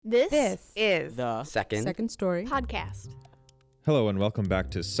This is the Second Story podcast. Hello and welcome back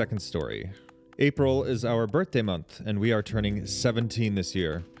to Second Story. April is our birthday month, and we are turning 17 this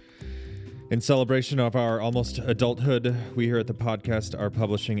year. In celebration of our almost adulthood, we here at the podcast are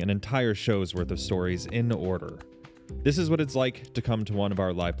publishing an entire show's worth of stories in order. This is what it's like to come to one of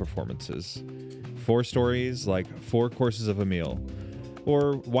our live performances. 4 stories like 4 courses of a meal,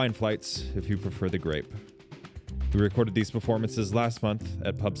 or wine flights if you prefer the grape. We recorded these performances last month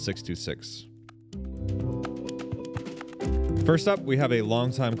at Pub 626. First up, we have a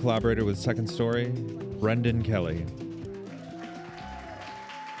longtime collaborator with Second Story, Brendan Kelly.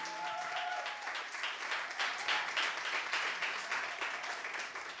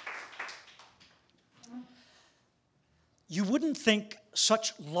 You wouldn't think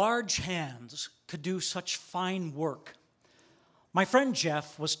such large hands could do such fine work. My friend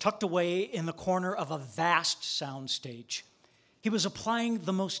Jeff was tucked away in the corner of a vast soundstage. He was applying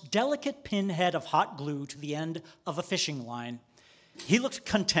the most delicate pinhead of hot glue to the end of a fishing line. He looked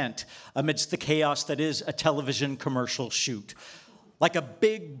content amidst the chaos that is a television commercial shoot, like a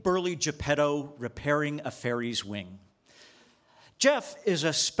big burly Geppetto repairing a fairy's wing. Jeff is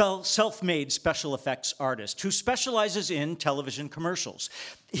a self-made special effects artist who specializes in television commercials.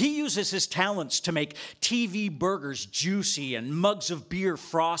 He uses his talents to make TV burgers juicy and mugs of beer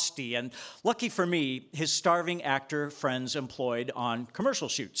frosty, and lucky for me, his starving actor friends employed on commercial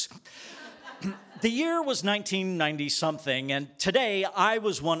shoots. The year was 1990-something, and today I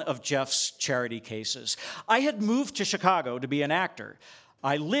was one of Jeff's charity cases. I had moved to Chicago to be an actor.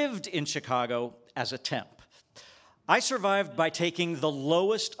 I lived in Chicago as a temp. I survived by taking the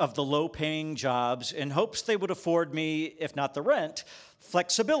lowest of the low-paying jobs in hopes they would afford me, if not the rent,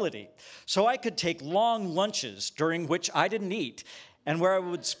 flexibility, so I could take long lunches during which I didn't eat, and where I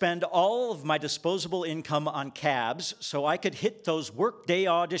would spend all of my disposable income on cabs so I could hit those workday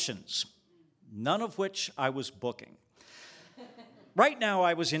auditions, none of which I was booking. Right now,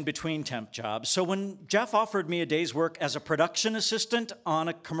 I was in between temp jobs, so when Jeff offered me a day's work as a production assistant on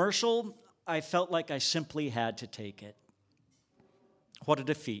a commercial, I felt like I simply had to take it. What a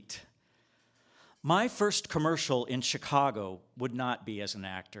defeat. My first commercial in Chicago would not be as an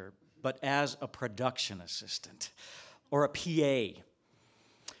actor, but as a production assistant, or a PA.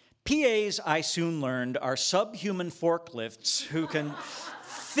 PAs, I soon learned, are subhuman forklifts who can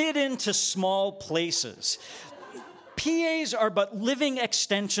fit into small places. PAs are but living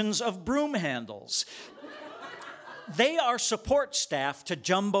extensions of broom handles. They are support staff to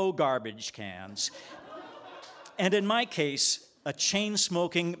jumbo garbage cans. And in my case, a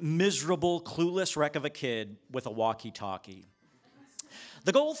chain-smoking, miserable, clueless wreck of a kid with a walkie-talkie.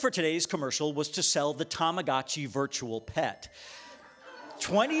 The goal for today's commercial was to sell the Tamagotchi virtual pet.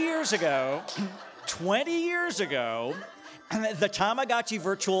 20 years ago, the Tamagotchi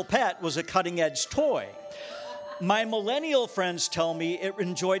virtual pet was a cutting-edge toy. My millennial friends tell me it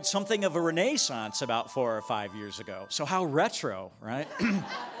enjoyed something of a renaissance about 4 or 5 years ago. So how retro, right?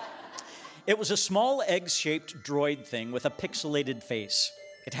 It was a small egg-shaped droid thing with a pixelated face.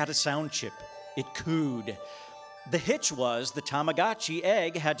 It had a sound chip. It cooed. The hitch was the Tamagotchi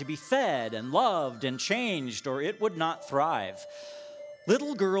egg had to be fed and loved and changed or it would not thrive.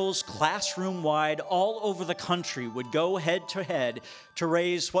 Little girls classroom-wide all over the country would go head-to-head to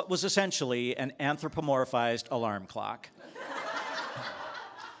raise what was essentially an anthropomorphized alarm clock.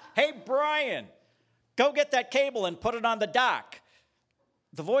 Hey, Brian, go get that cable and put it on the dock.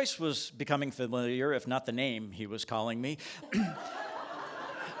 The voice was becoming familiar, if not the name he was calling me.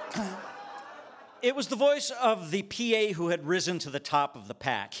 It was the voice of the PA who had risen to the top of the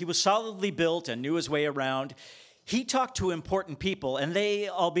pack. He was solidly built and knew his way around. He talked to important people, and they,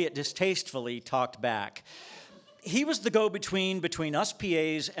 albeit distastefully, talked back. He was the go-between between us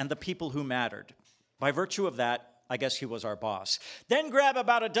PAs and the people who mattered. By virtue of that, I guess he was our boss. Then grab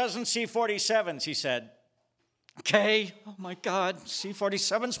about a dozen C-47s, he said. Okay, oh my God,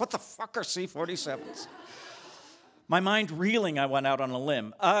 C-47s? What the fuck are C-47s? My mind reeling, I went out on a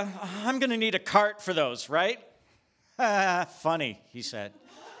limb. I'm gonna need a cart for those, right? Funny, he said.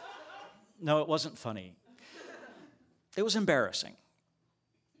 No, it wasn't funny. It was embarrassing.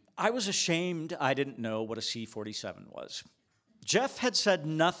 I was ashamed I didn't know what a C-47 was. Jeff had said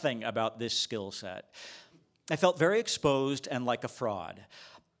nothing about this skill set. I felt very exposed and like a fraud.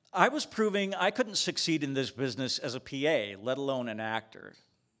 I was proving I couldn't succeed in this business as a PA, let alone an actor.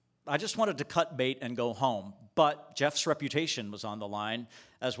 I just wanted to cut bait and go home, but Jeff's reputation was on the line,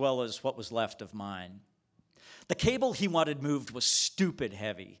 as well as what was left of mine. The cable he wanted moved was stupid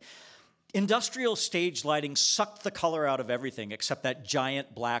heavy. Industrial stage lighting sucked the color out of everything except that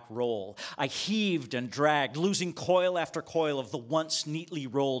giant black roll. I heaved and dragged, losing coil after coil of the once neatly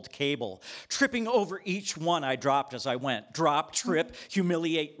rolled cable, tripping over each one I dropped as I went. Drop, trip,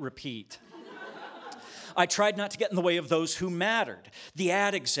 humiliate, repeat. I tried not to get in the way of those who mattered: the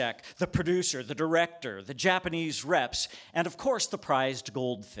ad exec, the producer, the director, the Japanese reps, and of course the prized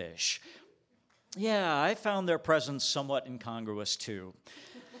goldfish. Yeah, I found their presence somewhat incongruous too.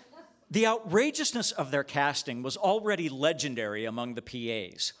 The outrageousness of their casting was already legendary among the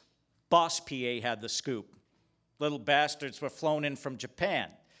PAs. Boss PA had the scoop. Little bastards were flown in from Japan.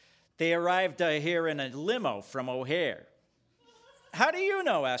 They arrived here in a limo from O'Hare. How do you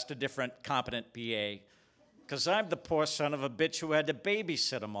know? Asked a different competent PA. Because I'm the poor son of a bitch who had to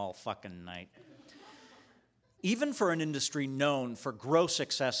babysit them all fucking night. Even for an industry known for gross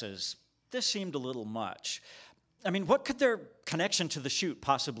excesses, this seemed a little much. I mean, what could their connection to the shoot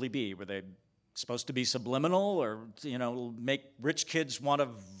possibly be? Were they supposed to be subliminal or, make rich kids want a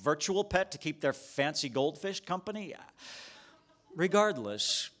virtual pet to keep their fancy goldfish company?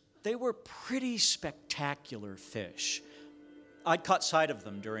 Regardless, they were pretty spectacular fish. I'd caught sight of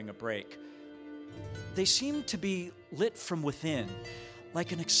them during a break. They seemed to be lit from within,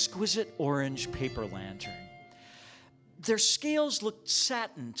 like an exquisite orange paper lantern. Their scales looked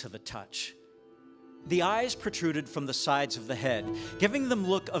satin to the touch. The eyes protruded from the sides of the head, giving them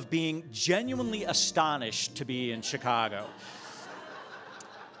look of being genuinely astonished to be in Chicago.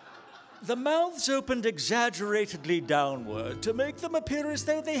 The mouths opened exaggeratedly downward to make them appear as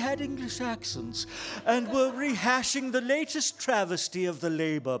though they had English accents and were rehashing the latest travesty of the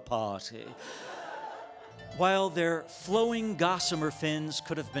Labour Party. While their flowing gossamer fins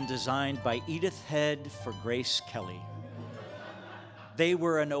could have been designed by Edith Head for Grace Kelly. They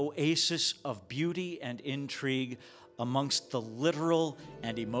were an oasis of beauty and intrigue amongst the literal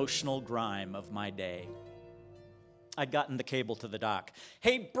and emotional grime of my day. I'd gotten the cable to the dock.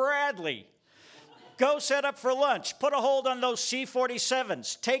 Hey, Bradley, go set up for lunch. Put a hold on those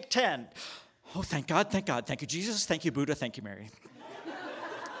C-47s. Take 10. Oh, thank God, thank God. Thank you, Jesus. Thank you, Buddha. Thank you, Mary.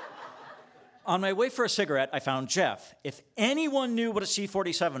 On my way for a cigarette, I found Jeff. If anyone knew what a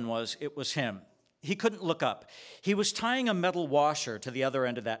C-47 was, it was him. He couldn't look up. He was tying a metal washer to the other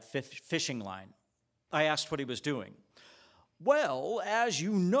end of that fishing line. I asked what he was doing. Well, as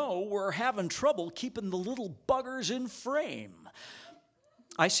you know, we're having trouble keeping the little buggers in frame.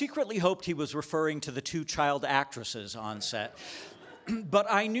 I secretly hoped he was referring to the two child actresses on set, but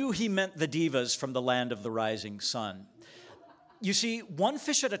I knew he meant the divas from the land of the rising sun. You see, one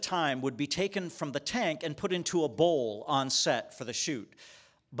fish at a time would be taken from the tank and put into a bowl on set for the shoot.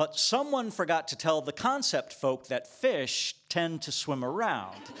 But someone forgot to tell the concept folk that fish tend to swim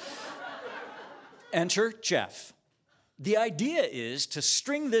around. Enter Jeff. The idea is to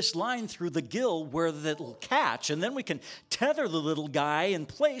string this line through the gill where it'll catch, and then we can tether the little guy in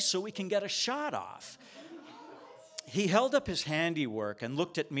place so we can get a shot off. He held up his handiwork and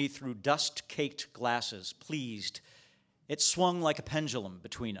looked at me through dust-caked glasses, pleased. It swung like a pendulum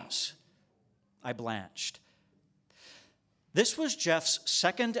between us. I blanched. This was Jeff's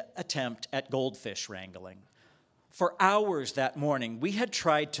second attempt at goldfish wrangling. For hours that morning, we had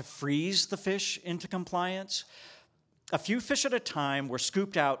tried to freeze the fish into compliance. A few fish at a time were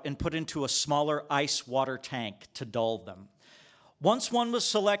scooped out and put into a smaller ice water tank to dull them. Once one was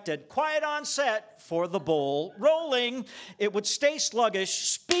selected, quiet on set for the bowl, rolling, it would stay sluggish,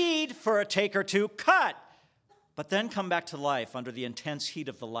 speed for a take or two, cut, but then come back to life under the intense heat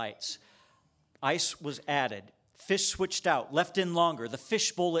of the lights. Ice was added. Fish switched out, left in longer. The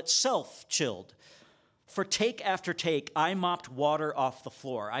fishbowl itself chilled. For take after take, I mopped water off the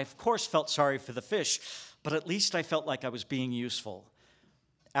floor. I, of course, felt sorry for the fish, but at least I felt like I was being useful.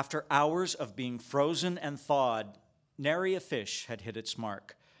 After hours of being frozen and thawed, nary a fish had hit its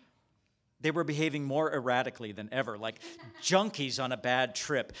mark. They were behaving more erratically than ever, like junkies on a bad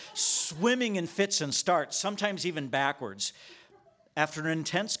trip, swimming in fits and starts, sometimes even backwards. After an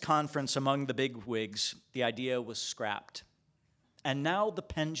intense conference among the bigwigs, the idea was scrapped. And now the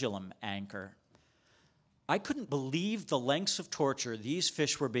pendulum anchor. I couldn't believe the lengths of torture these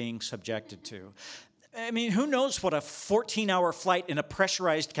fish were being subjected to. I mean, who knows what a 14-hour flight in a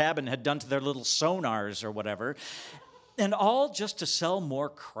pressurized cabin had done to their little sonars or whatever, and all just to sell more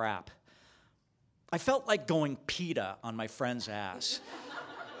crap. I felt like going PETA on my friend's ass.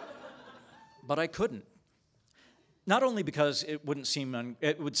 But I couldn't. Not only because it would seem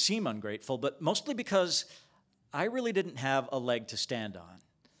ungrateful, but mostly because I really didn't have a leg to stand on.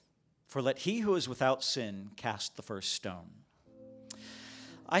 For let he who is without sin cast the first stone.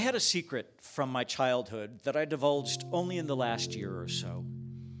 I had a secret from my childhood that I divulged only in the last year or so.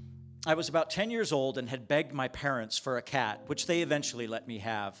 I was about 10 years old and had begged my parents for a cat, which they eventually let me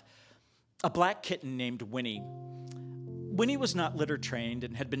have. A black kitten named Winnie. Winnie was not litter trained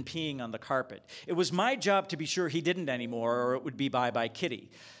and had been peeing on the carpet. It was my job to be sure he didn't anymore, or it would be bye-bye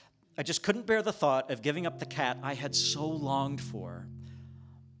kitty. I just couldn't bear the thought of giving up the cat I had so longed for.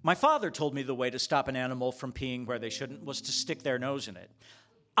 My father told me the way to stop an animal from peeing where they shouldn't was to stick their nose in it.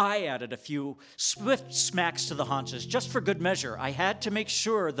 I added a few swift smacks to the haunches, just for good measure. I had to make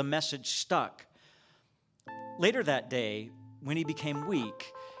sure the message stuck. Later that day, Winnie became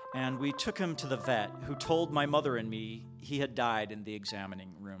weak, and we took him to the vet, who told my mother and me he had died in the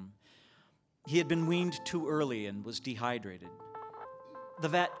examining room. He had been weaned too early and was dehydrated. The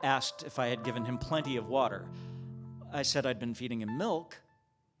vet asked if I had given him plenty of water. I said I'd been feeding him milk.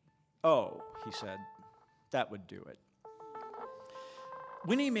 "Oh," he said, "that would do it."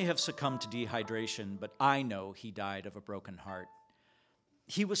 Winnie may have succumbed to dehydration, but I know he died of a broken heart.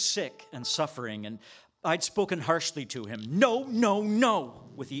 He was sick and suffering, and I'd spoken harshly to him, "No, no, no,"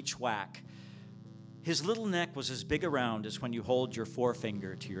 with each whack. His little neck was as big around as when you hold your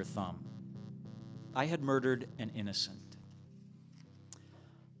forefinger to your thumb. I had murdered an innocent.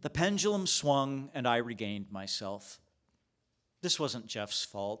 The pendulum swung, and I regained myself. This wasn't Jeff's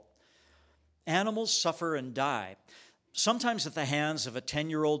fault. Animals suffer and die, sometimes at the hands of a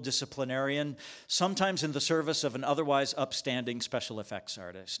 10-year-old disciplinarian, sometimes in the service of an otherwise upstanding special effects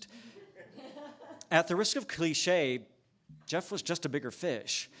artist. At the risk of cliche, Jeff was just a bigger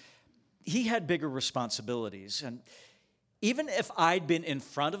fish. He had bigger responsibilities, and even if I'd been in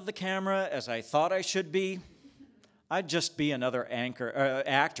front of the camera as I thought I should be, I'd just be another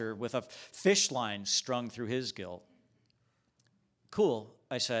actor with a fish line strung through his gill. "Cool,"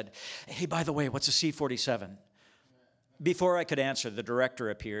 I said. "Hey, by the way, what's a C-47? Before I could answer, the director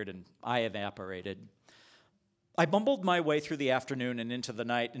appeared, and I evaporated. I bumbled my way through the afternoon and into the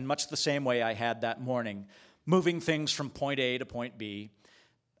night in much the same way I had that morning, moving things from point A to point B.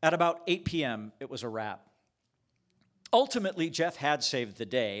 At about 8 p.m., it was a wrap. Ultimately, Jeff had saved the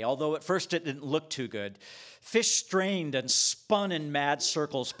day, although at first it didn't look too good. Fish strained and spun in mad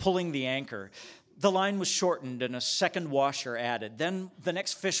circles, pulling the anchor. The line was shortened and a second washer added. Then the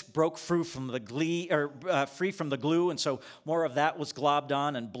next fish broke free from the glue, and so more of that was globbed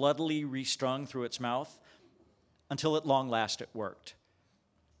on and bloodily restrung through its mouth, until at long last it worked.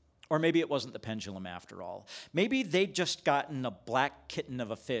 Or maybe it wasn't the pendulum after all. Maybe they'd just gotten a black kitten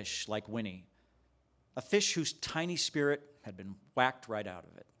of a fish like Winnie, a fish whose tiny spirit had been whacked right out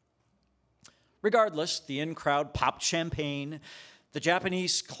of it. Regardless, the in-crowd popped champagne. The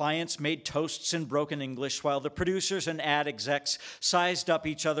Japanese clients made toasts in broken English, while the producers and ad execs sized up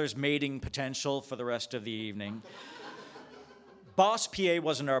each other's mating potential for the rest of the evening. Boss PA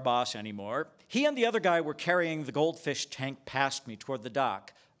wasn't our boss anymore. He and the other guy were carrying the goldfish tank past me toward the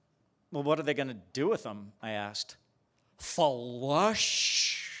dock. "Well, what are they going to do with them?" I asked.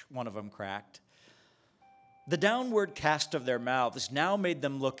 "Flush," one of them cracked. The downward cast of their mouths now made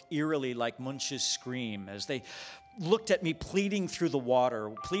them look eerily like Munch's scream as they looked at me pleadingly through the water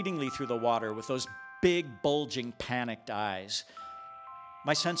with those big, bulging, panicked eyes.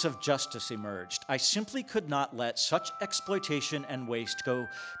 My sense of justice emerged. I simply could not let such exploitation and waste go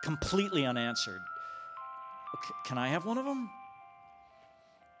completely unanswered. Can I have one of them?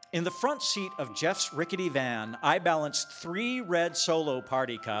 In the front seat of Jeff's rickety van, I balanced 3 red Solo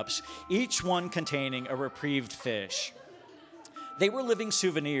party cups, each one containing a reprieved fish. They were living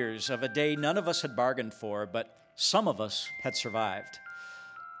souvenirs of a day none of us had bargained for, but some of us had survived.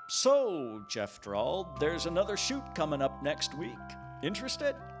 "So," Jeff drawled, "there's another shoot coming up next week.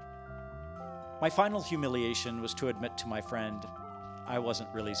 Interested?" My final humiliation was to admit to my friend I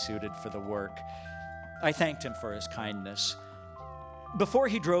wasn't really suited for the work. I thanked him for his kindness. Before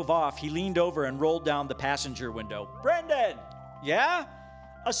he drove off, he leaned over and rolled down the passenger window. "Brendan, yeah?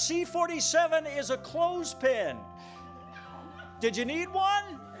 A C-47 is a clothespin. Did you need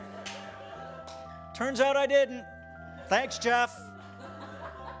one?" Turns out I didn't. Thanks, Jeff.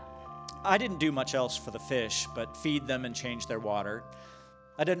 I didn't do much else for the fish, but feed them and change their water.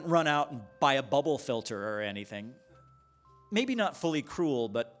 I didn't run out and buy a bubble filter or anything. Maybe not fully cruel,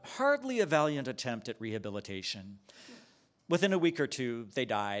 but hardly a valiant attempt at rehabilitation. Within a week or two, they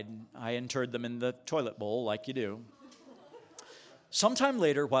died. I interred them in the toilet bowl, like you do. Sometime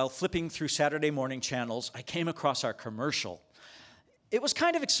later, while flipping through Saturday morning channels, I came across our commercial. It was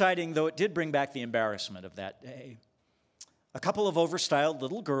kind of exciting, though it did bring back the embarrassment of that day. A couple of overstyled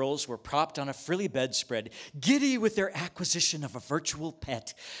little girls were propped on a frilly bedspread, giddy with their acquisition of a virtual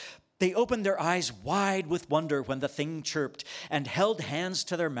pet. They opened their eyes wide with wonder when the thing chirped and held hands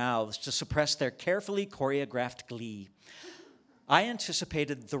to their mouths to suppress their carefully choreographed glee. I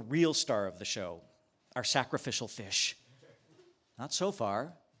anticipated the real star of the show, our sacrificial fish. Not so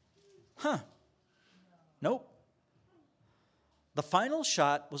far. Nope. The final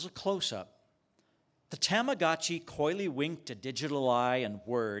shot was a close-up. The Tamagotchi coyly winked a digital eye and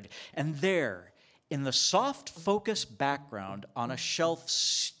word, and there, in the soft focus background on a shelf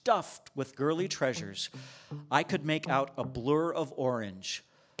stuffed with girly treasures, I could make out a blur of orange,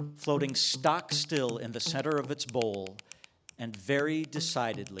 floating stock still in the center of its bowl, and very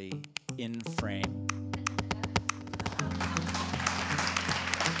decidedly in frame.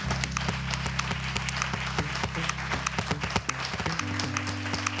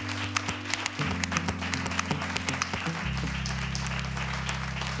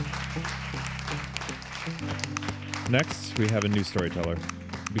 Next, we have a new storyteller.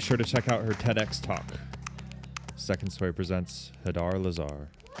 Be sure to check out her TEDx talk. Second Story presents Hadar Lazar.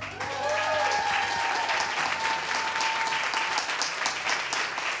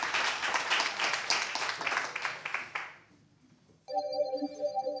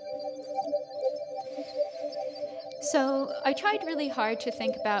 So I tried really hard to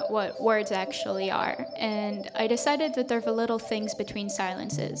think about what words actually are, and I decided that they're the little things between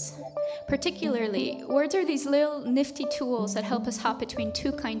silences. Particularly, words are these little nifty tools that help us hop between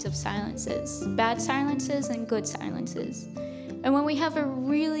two kinds of silences, bad silences and good silences. And when we have a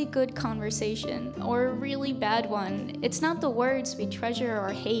really good conversation, or a really bad one, it's not the words we treasure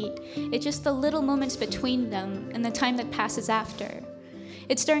or hate, it's just the little moments between them and the time that passes after.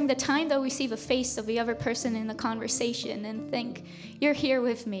 It's during the time that we see the face of the other person in the conversation and think, you're here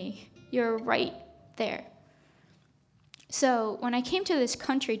with me, you're right there. So when I came to this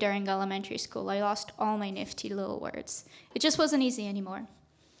country during elementary school, I lost all my nifty little words. It just wasn't easy anymore.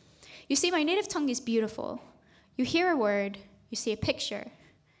 You see, my native tongue is beautiful. You hear a word, you see a picture.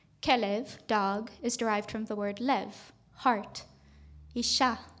 Kelev, dog, is derived from the word lev, heart.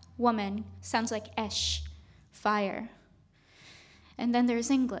 Isha, woman, sounds like esh, fire. And then there's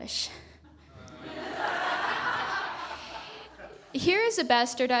English. Here is a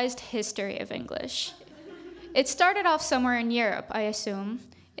bastardized history of English. It started off somewhere in Europe, I assume.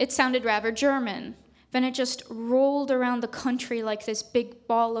 It sounded rather German. Then it just rolled around the country like this big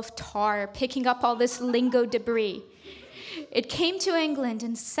ball of tar, picking up all this lingo debris. It came to England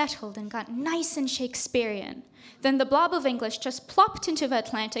and settled and got nice and Shakespearean. Then the blob of English just plopped into the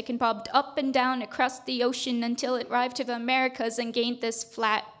Atlantic and bobbed up and down across the ocean until it arrived to the Americas and gained this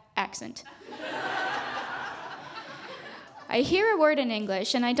flat accent. I hear a word in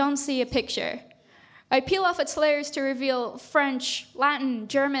English and I don't see a picture. I peel off its layers to reveal French, Latin,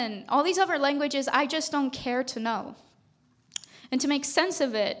 German, all these other languages I just don't care to know. And to make sense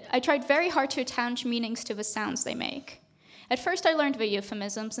of it, I tried very hard to attach meanings to the sounds they make. At first I learned the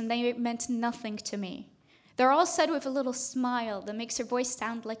euphemisms and they meant nothing to me. They're all said with a little smile that makes your voice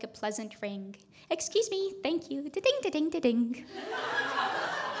sound like a pleasant ring. Excuse me, thank you, da-ding, da-ding, da-ding.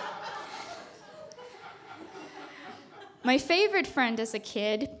 My favorite friend as a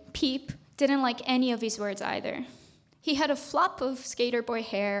kid, Peep, didn't like any of these words either. He had a flop of skater boy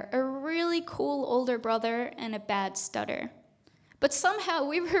hair, a really cool older brother, and a bad stutter. But somehow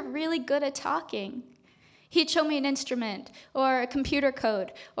we were really good at talking. He'd show me an instrument, or a computer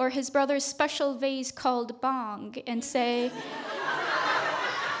code, or his brother's special vase called bong, and say, isn't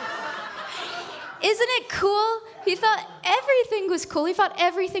it cool? He thought everything was cool. He thought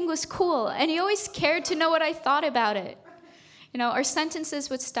everything was cool, and he always cared to know what I thought about it. You know, our sentences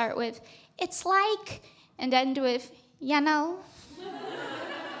would start with, it's like, and end with, you know.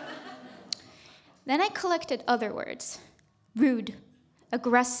 Then I collected other words. Rude,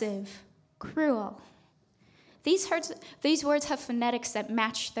 aggressive, cruel. These words have phonetics that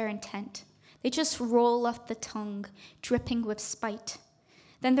match their intent. They just roll off the tongue, dripping with spite.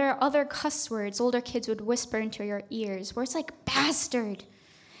 Then there are other cuss words older kids would whisper into your ears, words like bastard.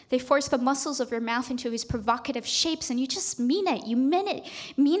 They force the muscles of your mouth into these provocative shapes, and you just mean it. You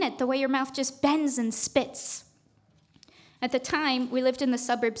mean it the way your mouth just bends and spits. At the time, we lived in the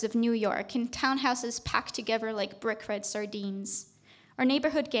suburbs of New York, in townhouses packed together like brick-red sardines. Our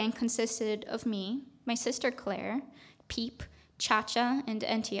neighborhood gang consisted of me, my sister Claire, Peep, Chacha, and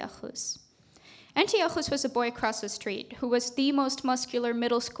Antiochus. Antiochus was a boy across the street who was the most muscular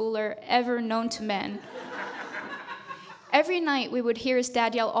middle schooler ever known to men. Every night, we would hear his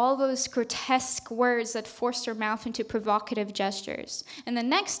dad yell all those grotesque words that forced our mouth into provocative gestures. And the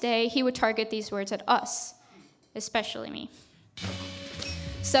next day, he would target these words at us, especially me.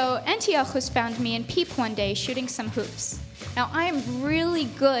 So Antiochus found me and Peep one day shooting some hoops. Now, I am really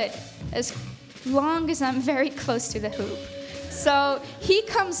good as long as I'm very close to the hoop. So he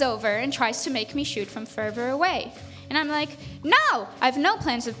comes over and tries to make me shoot from further away. And I'm like, no, I have no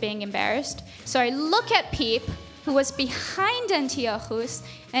plans of being embarrassed. So I look at Peep, who was behind Antiochus,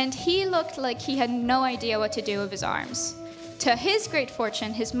 and he looked like he had no idea what to do with his arms. To his great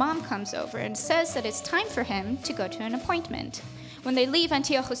fortune, his mom comes over and says that it's time for him to go to an appointment. When they leave,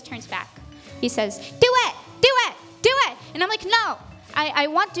 Antiochus turns back. He says, do it, do it, do it. And I'm like, no, I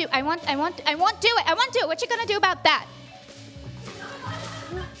won't do it. I won't do it. What you gonna do about that?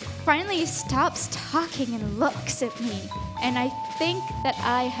 Finally, he stops talking and looks at me, and I think that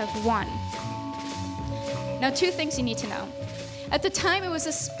I have won. Now, 2 things you need to know. At the time, it was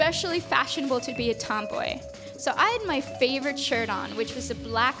especially fashionable to be a tomboy. So I had my favorite shirt on, which was a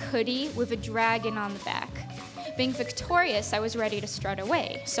black hoodie with a dragon on the back. Being victorious, I was ready to strut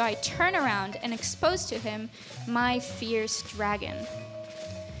away. So I turn around and expose to him my fierce dragon.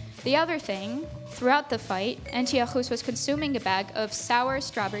 The other thing, throughout the fight, Antiochus was consuming a bag of sour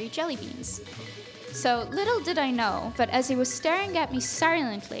strawberry jelly beans. So little did I know, but as he was staring at me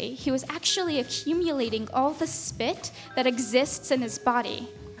silently, he was actually accumulating all the spit that exists in his body.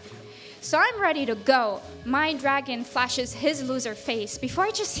 So I'm ready to go. My dragon flashes his loser face before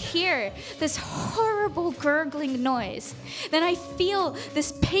I just hear this horrible gurgling noise. Then I feel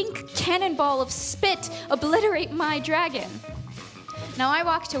this pink cannonball of spit obliterate my dragon. Now I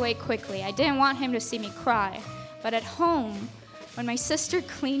walked away quickly. I didn't want him to see me cry. But at home, when my sister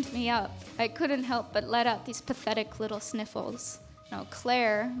cleaned me up, I couldn't help but let out these pathetic little sniffles. Now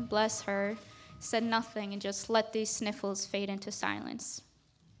Claire, bless her, said nothing and just let these sniffles fade into silence.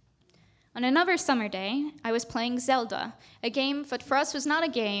 On another summer day, I was playing Zelda, a game that for us was not a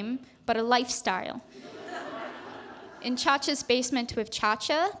game, but a lifestyle. In Chacha's basement with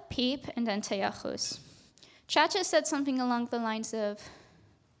Chacha, Peep, and Antiochus. Chacha said something along the lines of,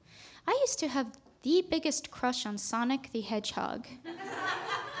 I used to have the biggest crush on Sonic the Hedgehog.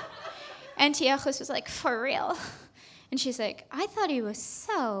 Antiochus was like, for real? And she's like, I thought he was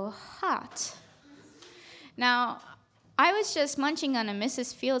so hot. Now, I was just munching on a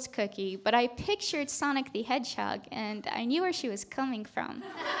Mrs. Fields cookie, but I pictured Sonic the Hedgehog, and I knew where she was coming from.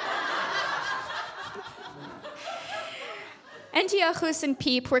 Antiochus and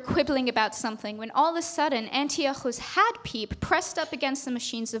Peep were quibbling about something when all of a sudden Antiochus had Peep pressed up against the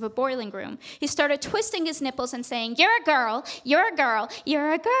machines of a boiling room. He started twisting his nipples and saying, you're a girl, you're a girl,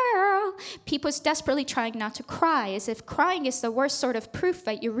 you're a girl. Peep was desperately trying not to cry, as if crying is the worst sort of proof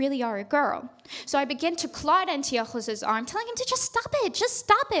that you really are a girl. So I began to claw at Antiochus' arm, telling him to just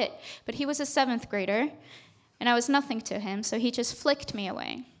stop it. But he was a 7th grader, and I was nothing to him, so he just flicked me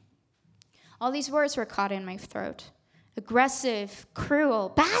away. All these words were caught in my throat. Aggressive, cruel,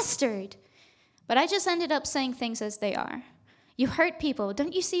 bastard. But I just ended up saying things as they are. You hurt people.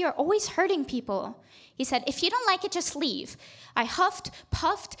 Don't you see you're always hurting people? He said, if you don't like it, just leave. I huffed,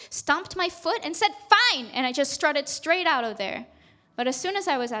 puffed, stomped my foot, and said, fine, and I just strutted straight out of there. But as soon as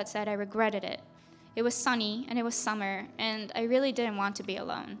I was outside, I regretted it. It was sunny, and it was summer, and I really didn't want to be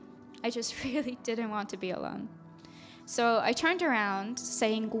alone. I just really didn't want to be alone. So I turned around,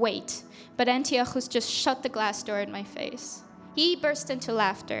 saying, wait, but Antiochus just shut the glass door in my face. He burst into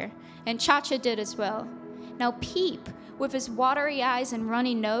laughter, and Chacha did as well. Now Peep, with his watery eyes and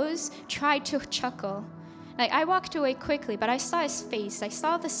runny nose, tried to chuckle. I walked away quickly, but I saw his face. I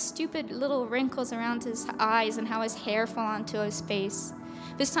saw the stupid little wrinkles around his eyes and how his hair fell onto his face.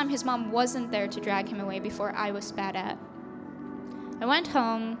 This time his mom wasn't there to drag him away before I was spat at. I went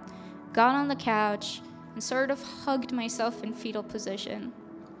home, got on the couch, and sort of hugged myself in fetal position.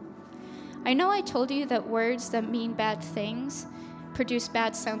 I know I told you that words that mean bad things produce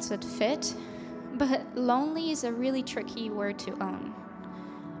bad sounds that fit, but lonely is a really tricky word to own.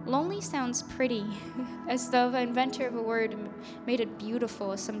 Lonely sounds pretty, as though the inventor of a word made it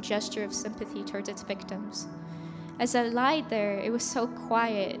beautiful as some gesture of sympathy towards its victims. As I lied there, it was so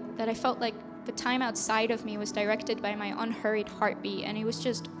quiet that I felt like the time outside of me was directed by my unhurried heartbeat, and it was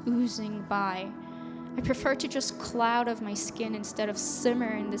just oozing by. I prefer to just cloud of my skin instead of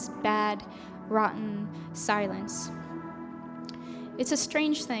simmer in this bad, rotten silence. It's a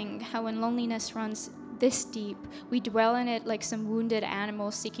strange thing how when loneliness runs this deep, we dwell in it like some wounded animal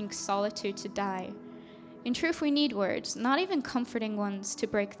seeking solitude to die. In truth, we need words, not even comforting ones, to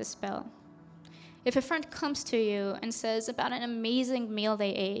break the spell. If a friend comes to you and says about an amazing meal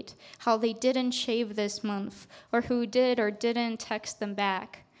they ate, how they didn't shave this month, or who did or didn't text them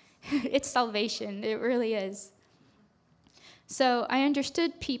back, it's salvation, it really is. So I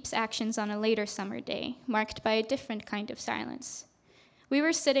understood Peep's actions on a later summer day, marked by a different kind of silence. We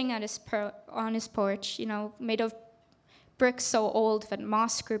were sitting at on his porch, made of bricks so old that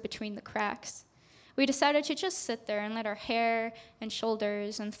moss grew between the cracks. We decided to just sit there and let our hair and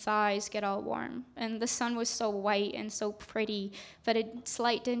shoulders and thighs get all warm. And the sun was so white and so pretty that its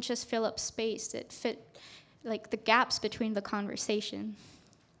light didn't just fill up space, it fit like the gaps between the conversation.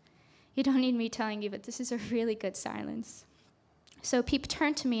 You don't need me telling you, but this is a really good silence. So Peep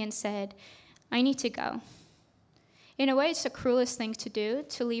turned to me and said, "I need to go." In a way, it's the cruelest thing to do,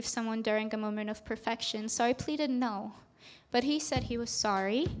 to leave someone during a moment of perfection, so I pleaded no. But he said he was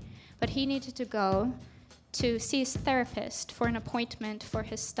sorry, but he needed to go to see his therapist for an appointment for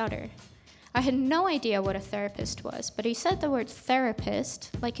his stutter. I had no idea what a therapist was, but he said the word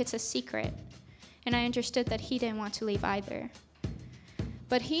therapist like it's a secret, and I understood that he didn't want to leave either.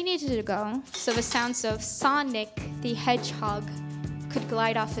 But he needed to go, so the sounds of Sonic the Hedgehog could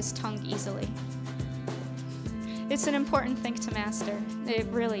glide off his tongue easily. It's an important thing to master. It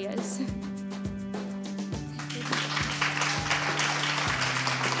really is.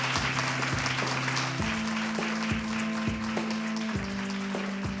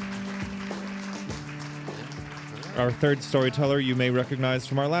 Our third storyteller you may recognize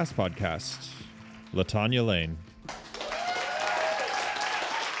from our last podcast, LaTanya Lane.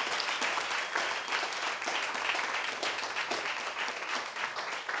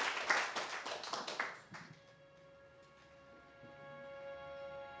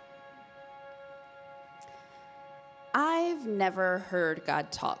 I've never heard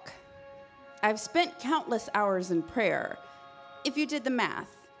God talk. I've spent countless hours in prayer. If you did the math,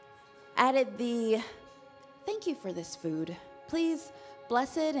 added the "thank you for this food, please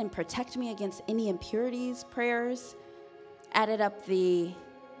bless it and protect me against any impurities" prayers, added up to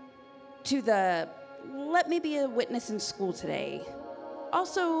the "let me be a witness in school today.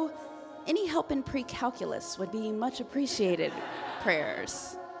 Also, any help in pre-calculus would be much appreciated"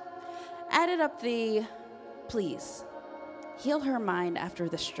 prayers. Added up the "please heal her mind after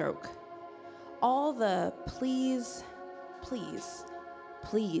the stroke." All the please, please,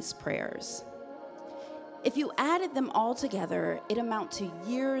 please prayers. If you added them all together, it amounts to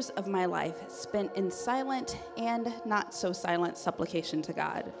years of my life spent in silent and not so silent supplication to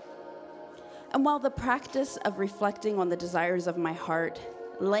God. And while the practice of reflecting on the desires of my heart,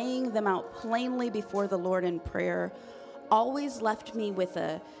 laying them out plainly before the Lord in prayer, always left me with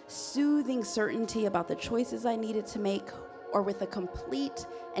a soothing certainty about the choices I needed to make, or with a complete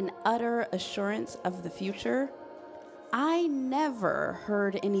and utter assurance of the future, I never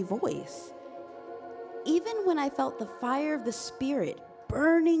heard any voice. Even when I felt the fire of the Spirit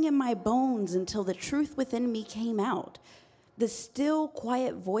burning in my bones until the truth within me came out, the still,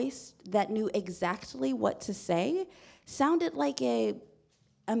 quiet voice that knew exactly what to say sounded like a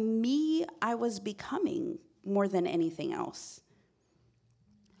me I was becoming more than anything else.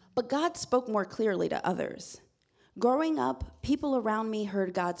 But God spoke more clearly to others. Growing up, people around me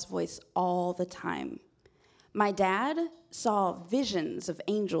heard God's voice all the time. My dad saw visions of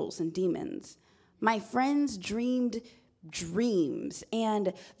angels and demons. My friends dreamed dreams,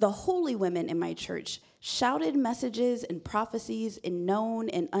 and the holy women in my church shouted messages and prophecies in known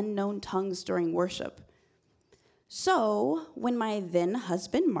and unknown tongues during worship. So, when my then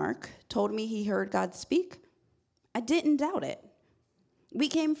husband, Mark, told me he heard God speak, I didn't doubt it. We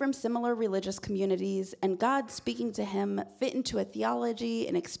came from similar religious communities, and God speaking to him fit into a theology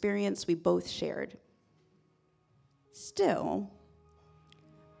and experience we both shared. Still,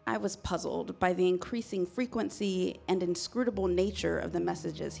 I was puzzled by the increasing frequency and inscrutable nature of the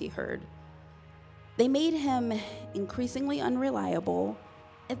messages he heard. They made him increasingly unreliable,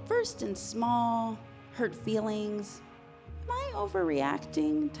 at first in small, hurt feelings, am I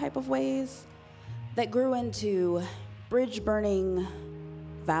overreacting type of ways, that grew into bridge-burning,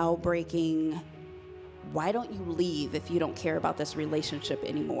 vow-breaking, why don't you leave if you don't care about this relationship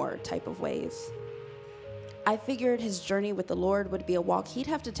anymore type of ways. I figured his journey with the Lord would be a walk he'd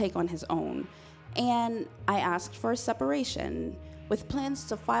have to take on his own, and I asked for a separation, with plans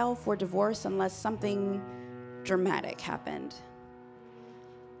to file for divorce unless something dramatic happened.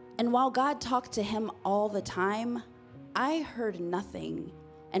 And while God talked to him all the time, I heard nothing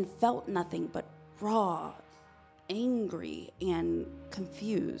and felt nothing but raw, angry, and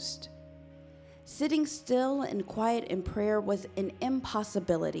confused. Sitting still and quiet in prayer was an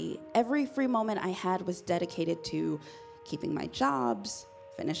impossibility. Every free moment I had was dedicated to keeping my jobs,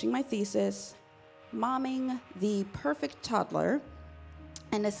 finishing my thesis, momming the perfect toddler,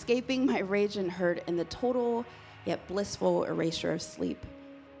 and escaping my rage and hurt in the total yet blissful erasure of sleep.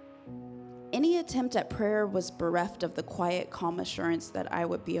 Any attempt at prayer was bereft of the quiet, calm assurance that I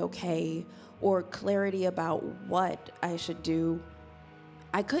would be okay, or clarity about what I should do.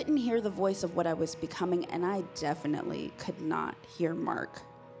 I couldn't hear the voice of what I was becoming, and I definitely could not hear Mark.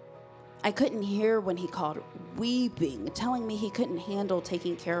 I couldn't hear when he called, weeping, telling me he couldn't handle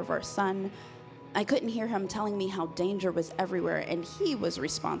taking care of our son. I couldn't hear him telling me how danger was everywhere and he was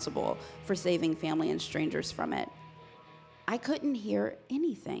responsible for saving family and strangers from it. I couldn't hear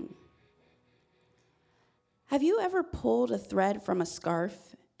anything. Have you ever pulled a thread from a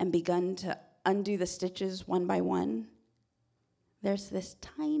scarf and begun to undo the stitches one by one? There's this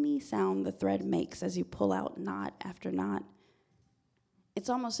tiny sound the thread makes as you pull out knot after knot. It's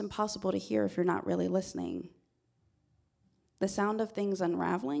almost impossible to hear if you're not really listening. The sound of things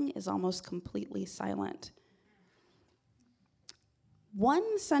unraveling is almost completely silent.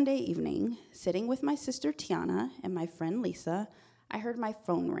 One Sunday evening, sitting with my sister Tiana and my friend Lisa, I heard my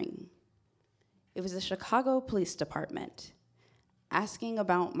phone ring. It was the Chicago Police Department asking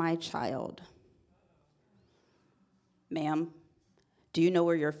about my child. Ma'am, do you know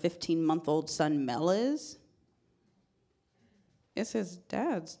where your 15-month-old son Mel is? It's his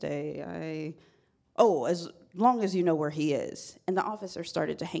dad's day. As long as you know where he is. And the officer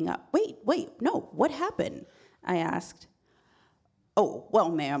started to hang up. Wait, no, what happened? I asked. Oh, well,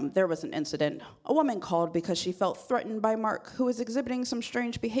 ma'am, there was an incident. A woman called because she felt threatened by Mark, who was exhibiting some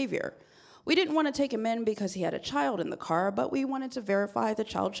strange behavior. We didn't want to take him in because he had a child in the car, but we wanted to verify the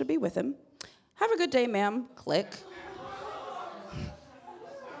child should be with him. Have a good day, ma'am. Click.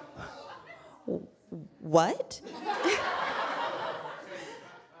 What?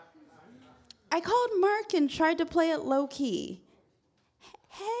 I called Mark and tried to play it low-key.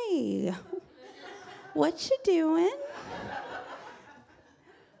 Hey, what you doing?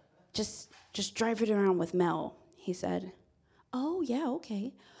 Just driving around with Mel, he said. Oh, yeah,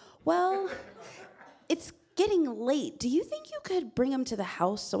 okay. Well, it's getting late. Do you think you could bring him to the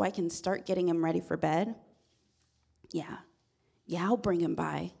house so I can start getting him ready for bed? Yeah, I'll bring him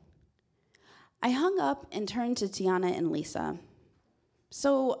by. I hung up and turned to Tiana and Lisa.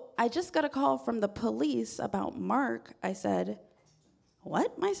 So I just got a call from the police about Mark, I said.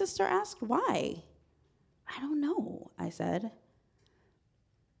 What? My sister asked. Why? I don't know, I said.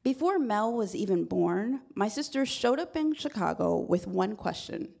 Before Mel was even born, my sister showed up in Chicago with one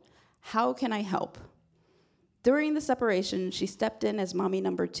question: how can I help? During the separation, she stepped in as mommy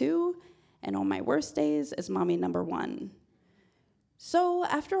number 2, and on my worst days, as mommy number 1. So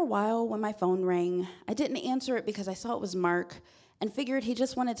after a while, when my phone rang, I didn't answer it because I saw it was Mark and figured he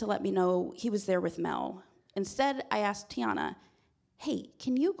just wanted to let me know he was there with Mel. Instead, I asked Tiana, hey,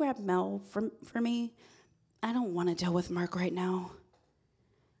 can you grab Mel for me? I don't want to deal with Mark right now.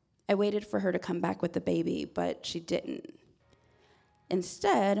 I waited for her to come back with the baby, but she didn't.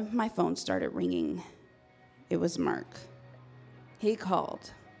 Instead, my phone started ringing. It was Mark. He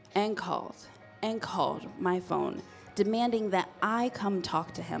called and called and called my phone, demanding that I come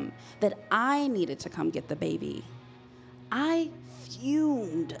talk to him, that I needed to come get the baby. I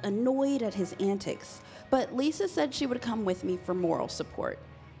fumed, annoyed at his antics, but Lisa said she would come with me for moral support.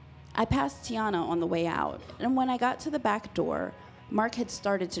 I passed Tiana on the way out, and when I got to the back door, Mark had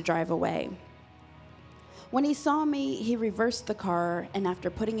started to drive away. When he saw me, he reversed the car, and after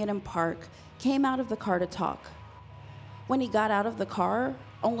putting it in park, came out of the car to talk. When he got out of the car,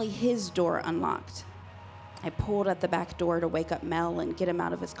 only his door unlocked. I pulled at the back door to wake up Mel and get him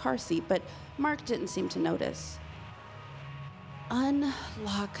out of his car seat, but Mark didn't seem to notice.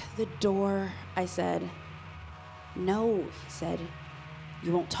 Unlock the door, I said. No, he said.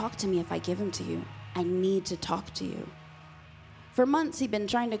 You won't talk to me if I give him to you. I need to talk to you. For months, he'd been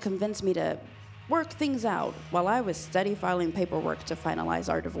trying to convince me to work things out while I was steady filing paperwork to finalize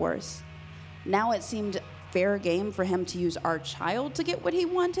our divorce. Now it seemed fair game for him to use our child to get what he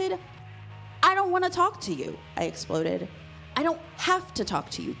wanted. I don't want to talk to you, I exploded. I don't have to talk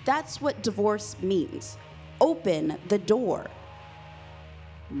to you. That's what divorce means. Open the door.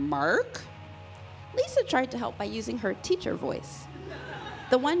 Mark? Lisa tried to help by using her teacher voice,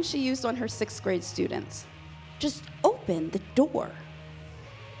 the one she used on her 6th grade students. Just open the door.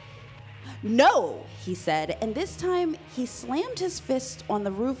 No, he said, and this time he slammed his fist on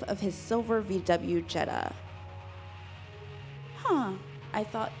the roof of his silver VW Jetta. I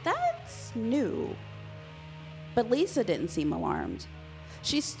thought, that's new. But Lisa didn't seem alarmed.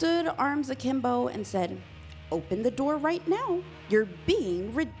 She stood arms akimbo and said, open the door right now. You're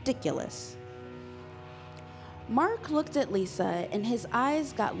being ridiculous. Mark looked at Lisa, and his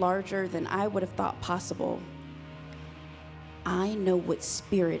eyes got larger than I would have thought possible. I know what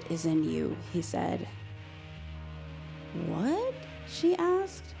spirit is in you, he said. What? She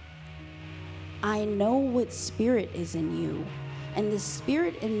asked. I know what spirit is in you, and the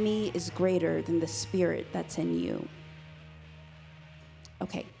spirit in me is greater than the spirit that's in you.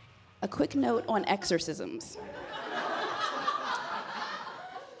 Okay, a quick note on exorcisms.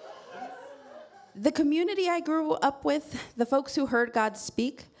 The community I grew up with, the folks who heard God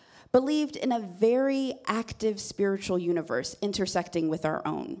speak, believed in a very active spiritual universe intersecting with our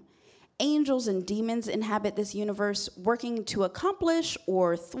own. Angels and demons inhabit this universe, working to accomplish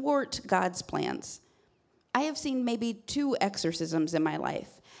or thwart God's plans. I have seen maybe 2 exorcisms in my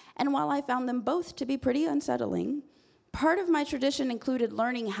life, and while I found them both to be pretty unsettling, part of my tradition included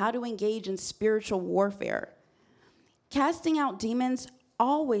learning how to engage in spiritual warfare. Casting out demons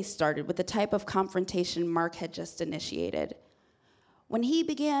always started with the type of confrontation Mark had just initiated. When he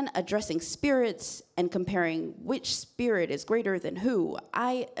began addressing spirits and comparing which spirit is greater than who,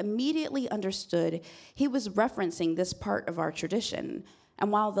 I immediately understood he was referencing this part of our tradition.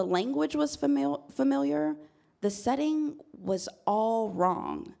 And while the language was familiar, the setting was all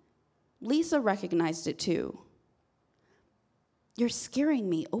wrong. Lisa recognized it too. "You're scaring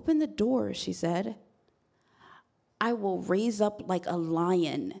me. Open the door," she said. "I will raise up like a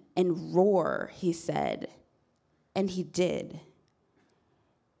lion and roar," he said. And he did.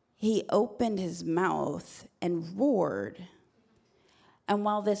 He opened his mouth and roared. And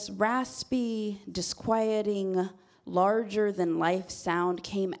while this raspy, disquieting, larger-than-life sound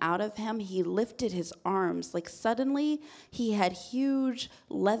came out of him, he lifted his arms like suddenly he had huge,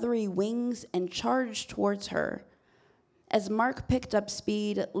 leathery wings and charged towards her. As Mark picked up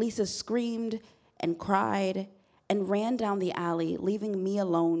speed, Lisa screamed and cried and ran down the alley, leaving me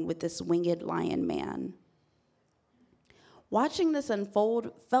alone with this winged lion man. Watching this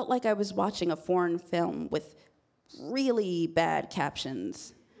unfold felt like I was watching a foreign film with really bad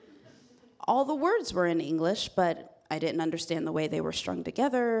captions. All the words were in English, but I didn't understand the way they were strung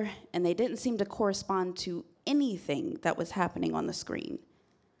together, and they didn't seem to correspond to anything that was happening on the screen.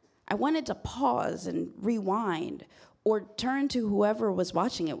 I wanted to pause and rewind, or turn to whoever was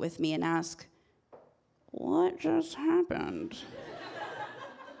watching it with me and ask, "What just happened?"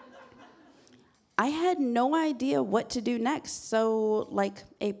 I had no idea what to do next, so like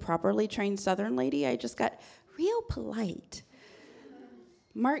a properly trained Southern lady, I just got real polite.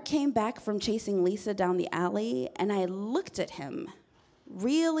 Mark came back from chasing Lisa down the alley, and I looked at him,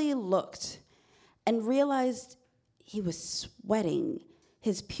 really looked, and realized he was sweating.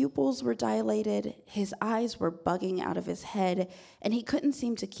 His pupils were dilated, his eyes were bugging out of his head, and he couldn't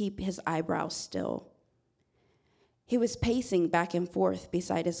seem to keep his eyebrows still. He was pacing back and forth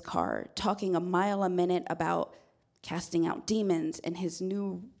beside his car, talking a mile a minute about casting out demons and his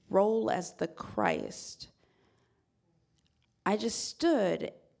new role as the Christ. I just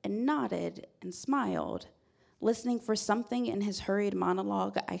stood and nodded and smiled, listening for something in his hurried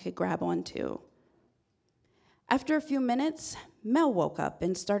monologue I could grab onto. After a few minutes, Mel woke up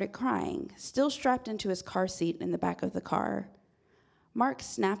and started crying, still strapped into his car seat in the back of the car. Mark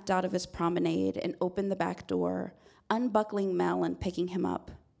snapped out of his promenade and opened the back door, unbuckling Mel and picking him up.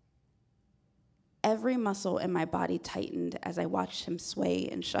 Every muscle in my body tightened as I watched him sway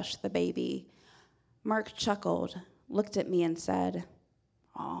and shush the baby. Mark chuckled, looked at me and said,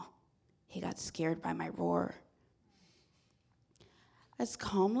 "Aw, he got scared by my roar." As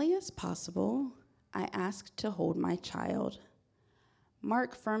calmly as possible, I asked to hold my child.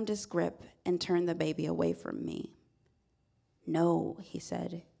 Mark firmed his grip and turned the baby away from me. "No," he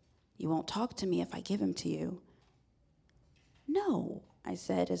said, "you won't talk to me if I give him to you." "No," I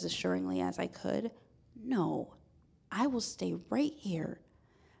said as assuringly as I could. "No, I will stay right here.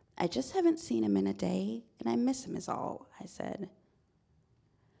 I just haven't seen him in a day, and I miss him is all," I said.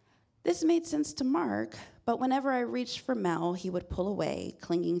 This made sense to Mark, but whenever I reached for Mel, he would pull away,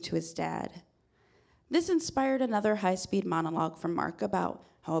 clinging to his dad. This inspired another high-speed monologue from Mark about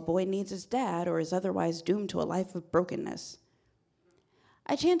how a boy needs his dad or is otherwise doomed to a life of brokenness.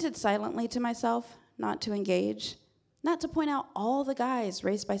 I chanted silently to myself, not to engage, not to point out all the guys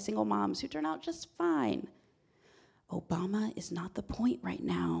raised by single moms who turn out just fine. Obama is not the point right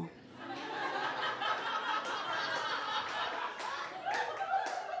now.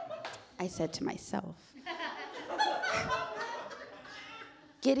 I said to myself.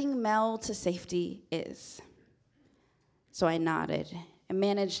 Getting Mel to safety is. So I nodded and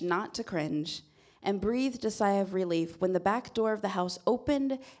managed not to cringe and breathed a sigh of relief when the back door of the house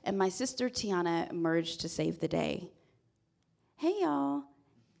opened and my sister Tiana emerged to save the day. "Hey, y'all.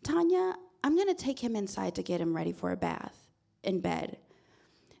 Tanya, I'm going to take him inside to get him ready for a bath in bed."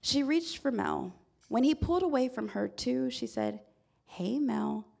 She reached for Mel. When he pulled away from her, too, she said, "Hey,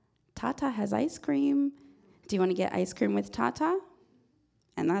 Mel, Tata has ice cream. Do you want to get ice cream with Tata?"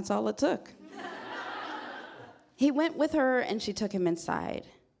 And that's all it took. He went with her, and she took him inside.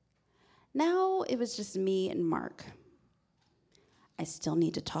 Now it was just me and Mark. "I still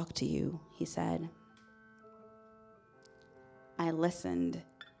need to talk to you," he said. I listened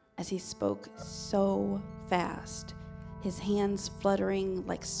as he spoke so fast, his hands fluttering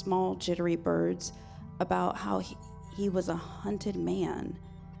like small jittery birds, about how he was a hunted man,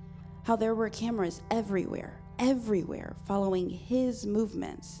 how there were cameras everywhere, following his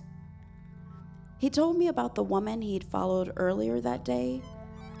movements. He told me about the woman he'd followed earlier that day,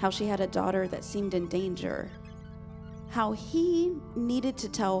 how she had a daughter that seemed in danger, how he needed to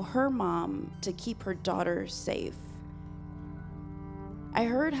tell her mom to keep her daughter safe. I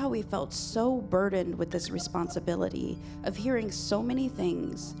heard how he felt so burdened with this responsibility of hearing so many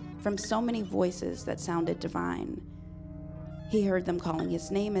things from so many voices that sounded divine. He heard them calling his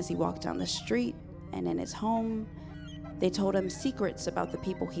name as he walked down the street and in his home. They told him secrets about the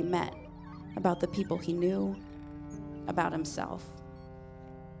people he met, about the people he knew, about himself.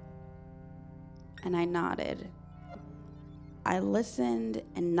 And I nodded. I listened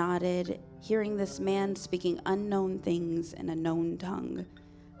and nodded, hearing this man speaking unknown things in a known tongue,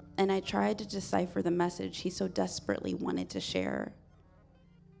 and I tried to decipher the message he so desperately wanted to share.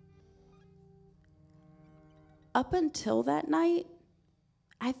 Up until that night,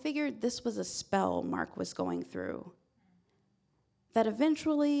 I figured this was a spell Mark was going through, that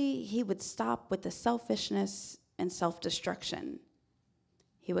eventually he would stop with the selfishness and self-destruction.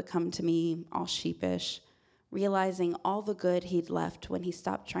 He would come to me all sheepish, realizing all the good he'd left when he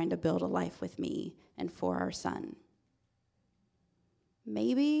stopped trying to build a life with me and for our son.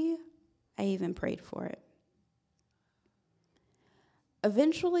 Maybe I even prayed for it.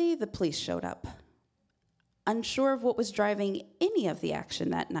 Eventually, the police showed up. Unsure of what was driving any of the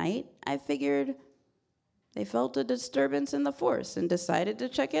action that night, I figured they felt a disturbance in the force and decided to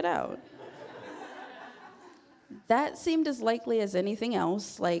check it out. That seemed as likely as anything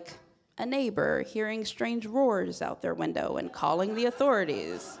else, like a neighbor hearing strange roars out their window and calling the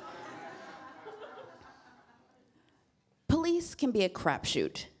authorities. Police can be a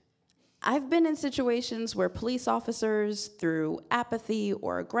crapshoot. I've been in situations where police officers, through apathy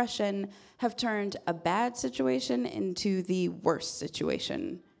or aggression, have turned a bad situation into the worst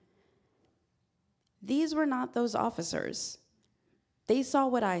situation. These were not those officers. They saw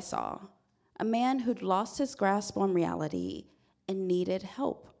what I saw, a man who'd lost his grasp on reality and needed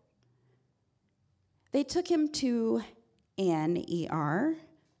help. They took him to an ER,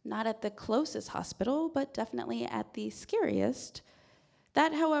 not at the closest hospital, but definitely at the scariest.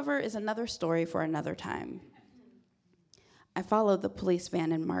 That, however, is another story for another time. I followed the police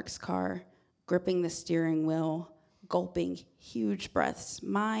van in Mark's car, gripping the steering wheel, gulping huge breaths,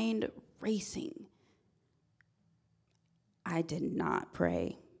 mind racing. I did not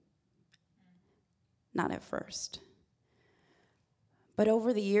pray. Not at first. But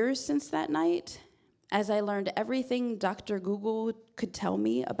over the years since that night, as I learned everything Dr. Google could tell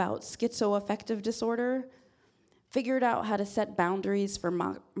me about schizoaffective disorder, figured out how to set boundaries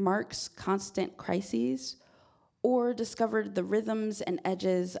for Mark's constant crises, or discovered the rhythms and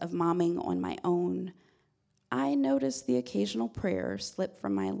edges of momming on my own, I noticed the occasional prayer slip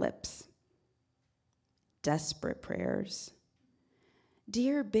from my lips. Desperate prayers.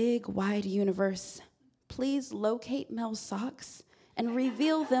 Dear big, wide universe, please locate Mel's socks and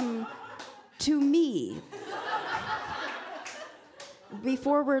reveal them to me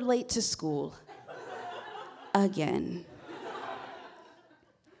before we're late to school. Again.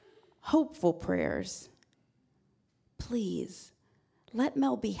 Hopeful prayers. Please, let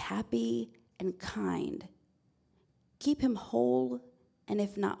Mel be happy and kind. Keep him whole, and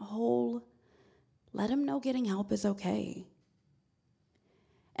if not whole, let him know getting help is okay.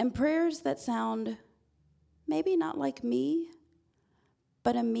 And prayers that sound maybe not like me,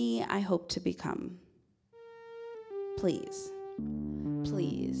 but a me I hope to become. Please,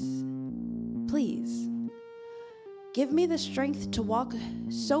 please, please, give me the strength to walk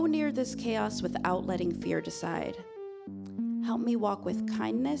so near this chaos without letting fear decide. Help me walk with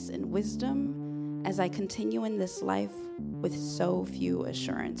kindness and wisdom as I continue in this life with so few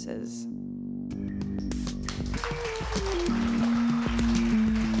assurances.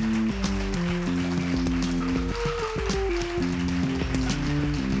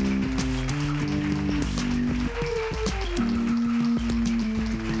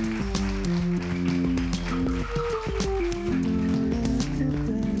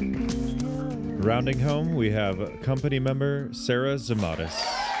 Rounding home, we have company member Sarah Zamatis.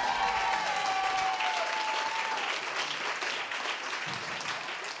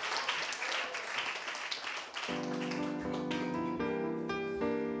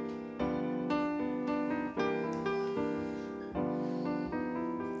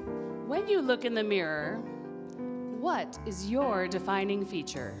 When you look in the mirror, what is your defining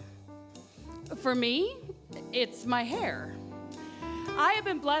feature? For me, it's my hair. I have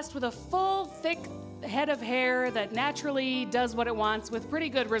been blessed with a full, thick head of hair that naturally does what it wants with pretty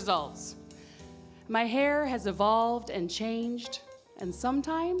good results. My hair has evolved and changed, and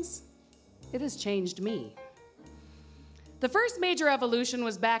sometimes it has changed me. The first major evolution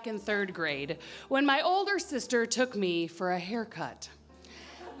was back in 3rd grade, when my older sister took me for a haircut.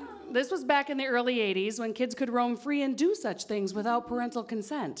 This was back in the early 80s, when kids could roam free and do such things without parental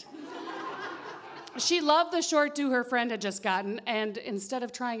consent. She loved the short do her friend had just gotten, and instead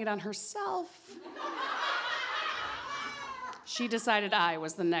of trying it on herself, she decided I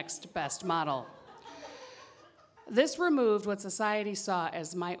was the next best model. This removed what society saw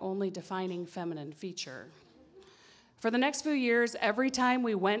as my only defining feminine feature. For the next few years, every time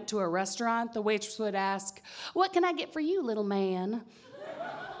we went to a restaurant, the waitress would ask, "What can I get for you, little man?"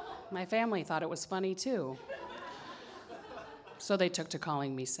 My family thought it was funny too. So they took to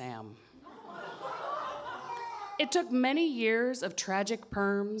calling me Sam. It took many years of tragic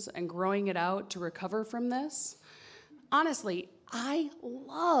perms and growing it out to recover from this. Honestly, I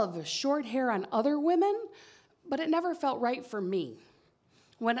love short hair on other women, but it never felt right for me.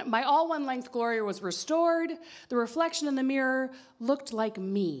 When my all one-length glory was restored, the reflection in the mirror looked like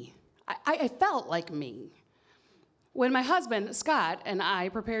me. I felt like me. When my husband, Scott, and I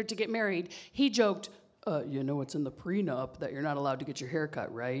prepared to get married, he joked, "You know it's in the prenup that you're not allowed to get your hair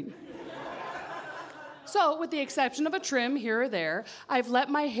cut, right?" So, with the exception of a trim here or there, I've let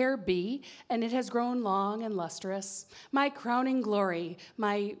my hair be, and it has grown long and lustrous. My crowning glory,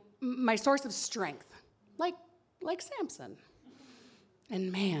 my source of strength, like Samson.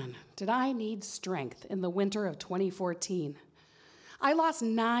 And man, did I need strength in the winter of 2014. I lost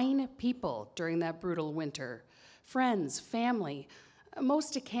 9 people during that brutal winter. Friends, family,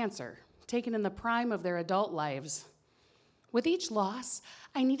 most to cancer, taken in the prime of their adult lives. With each loss,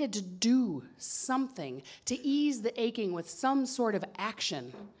 I needed to do something to ease the aching with some sort of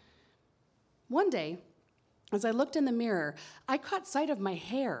action. One day, as I looked in the mirror, I caught sight of my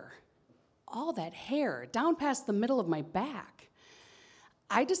hair. All that hair, down past the middle of my back.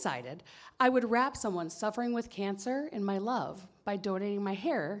 I decided I would wrap someone suffering with cancer in my love by donating my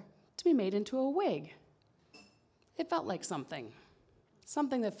hair to be made into a wig. It felt like something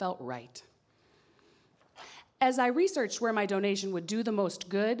that felt right. As I researched where my donation would do the most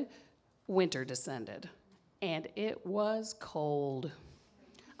good, winter descended, and it was cold.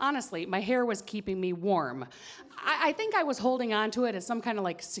 Honestly, my hair was keeping me warm. I think I was holding on to it as some kind of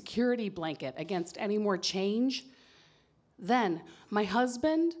like security blanket against any more change. Then, my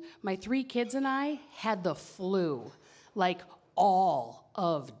husband, my 3 kids, and I had the flu, like all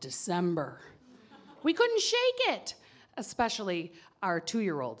of December. We couldn't shake it, especially our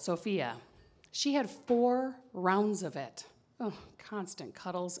 2-year-old, Sophia. She had 4 rounds of it. Oh, constant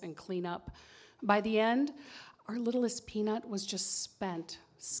cuddles and cleanup. By the end, our littlest peanut was just spent,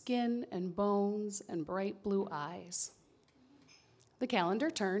 skin and bones and bright blue eyes. The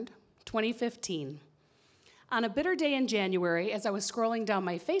calendar turned, 2015. On a bitter day in January, as I was scrolling down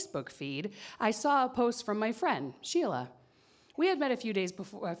my Facebook feed, I saw a post from my friend, Sheila. We had met a few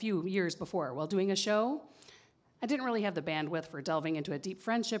years before while doing a show. I didn't really have the bandwidth for delving into a deep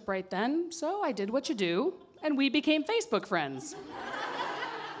friendship right then, so I did what you do, and we became Facebook friends.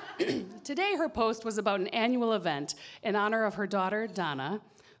 Today, her post was about an annual event in honor of her daughter, Donna,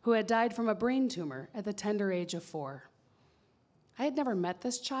 who had died from a brain tumor at the tender age of 4. I had never met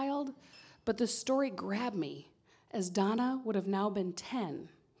this child, but the story grabbed me, as Donna would have now been 10,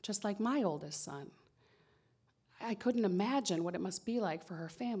 just like my oldest son. I couldn't imagine what it must be like for her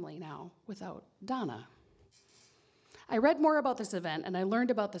family now without Donna. I read more about this event, and I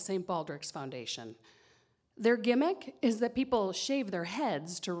learned about the St. Baldrick's Foundation. Their gimmick is that people shave their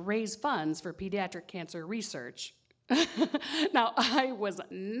heads to raise funds for pediatric cancer research. Now, I was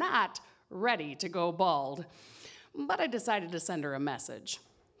not ready to go bald, but I decided to send her a message.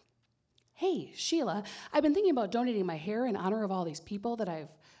 "Hey, Sheila, I've been thinking about donating my hair in honor of all these people that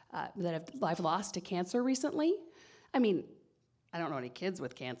I've lost to cancer recently. I mean, I don't know any kids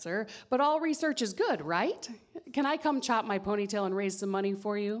with cancer, but all research is good, right? Can I come chop my ponytail and raise some money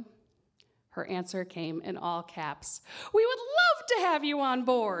for you?" Her answer came in all caps. "We would love to have you on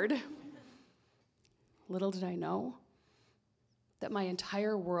board." Little did I know that my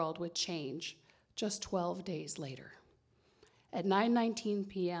entire world would change just 12 days later. At 9:19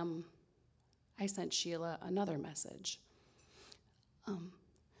 p.m., I sent Sheila another message.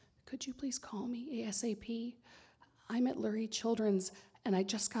 "Could you please call me ASAP? I'm at Lurie Children's, and I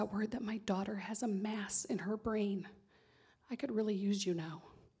just got word that my daughter has a mass in her brain. I could really use you now."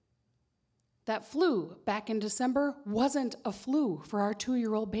 That flu back in December wasn't a flu for our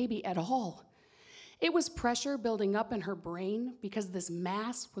 2-year-old baby at all. It was pressure building up in her brain because this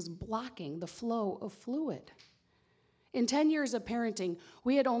mass was blocking the flow of fluid. In 10 years of parenting,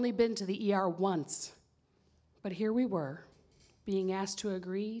 we had only been to the ER once. But here we were, being asked to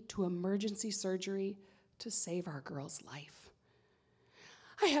agree to emergency surgery to save our girl's life.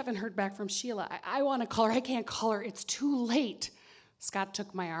 I haven't heard back from Sheila. I want to call her. I can't call her. It's too late. Scott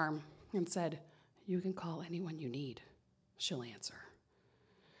took my arm and said, "You can call anyone you need. She'll answer."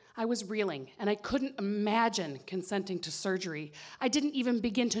 I was reeling, and I couldn't imagine consenting to surgery. I didn't even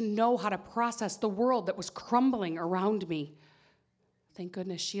begin to know how to process the world that was crumbling around me. Thank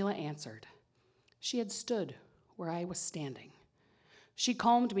goodness Sheila answered. She had stood where I was standing. She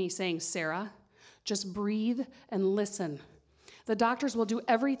calmed me, saying, "Sarah, just breathe and listen. The doctors will do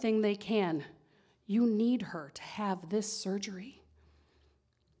everything they can. You need her to have this surgery."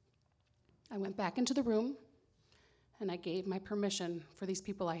 I went back into the room, and I gave my permission for these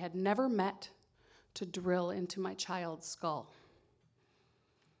people I had never met to drill into my child's skull.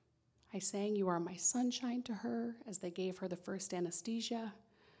 I sang "You Are My Sunshine" to her as they gave her the first anesthesia.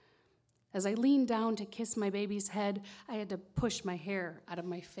 As I leaned down to kiss my baby's head, I had to push my hair out of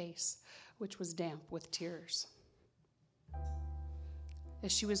my face, which was damp with tears.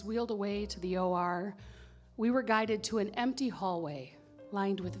 As she was wheeled away to the OR, we were guided to an empty hallway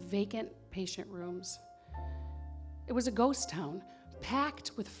lined with vacant patient rooms. It was a ghost town,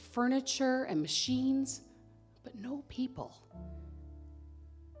 packed with furniture and machines, but no people.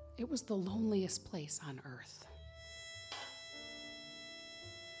 It was the loneliest place on earth.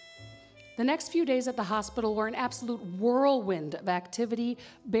 The next few days at the hospital were an absolute whirlwind of activity,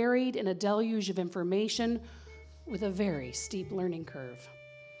 buried in a deluge of information with a very steep learning curve.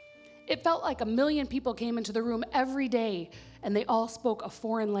 It felt like 1 million people came into the room every day, and they all spoke a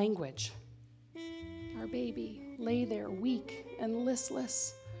foreign language. Our baby lay there weak and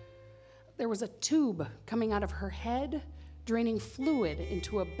listless. There was a tube coming out of her head, draining fluid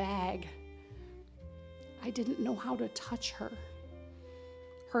into a bag. I didn't know how to touch her.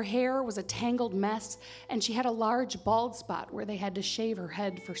 Her hair was a tangled mess, and she had a large bald spot where they had to shave her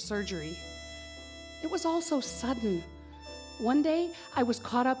head for surgery. It was all so sudden. One day, I was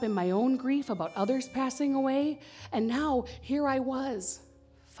caught up in my own grief about others passing away, and now here I was,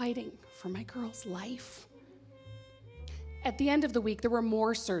 fighting for my girl's life. At the end of the week, there were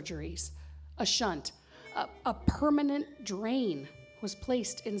more surgeries. A shunt, a permanent drain was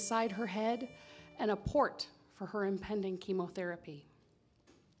placed inside her head, and a port for her impending chemotherapy.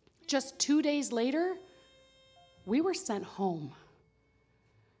 Just 2 days later, we were sent home.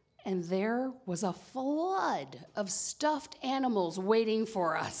 And there was a flood of stuffed animals waiting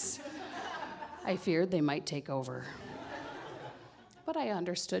for us. I feared they might take over. But I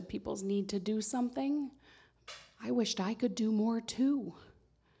understood people's need to do something. I wished I could do more too.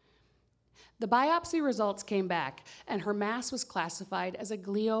 The biopsy results came back, and her mass was classified as a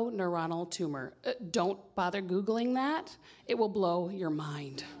glioneuronal tumor. Don't bother Googling that. It will blow your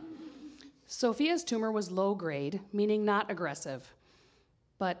mind. Sophia's tumor was low grade, meaning not aggressive,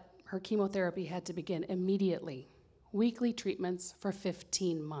 but her chemotherapy had to begin immediately, weekly treatments for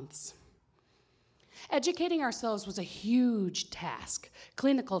 15 months. Educating ourselves was a huge task.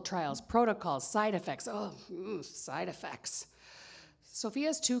 Clinical trials, protocols, side effects. Side effects.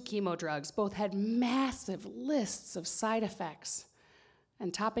 Sophia's 2 chemo drugs both had massive lists of side effects.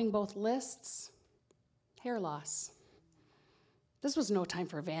 And topping both lists, hair loss. This was no time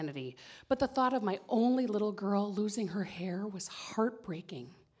for vanity, but the thought of my only little girl losing her hair was heartbreaking.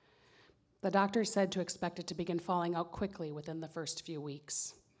 The doctor said to expect it to begin falling out quickly within the first few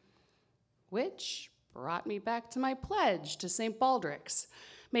weeks. Which brought me back to my pledge to St. Baldrick's,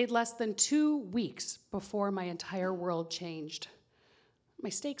 made less than 2 weeks before my entire world changed. My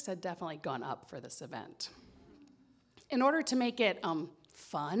stakes had definitely gone up for this event. In order to make it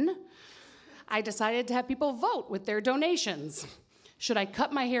fun, I decided to have people vote with their donations. Should I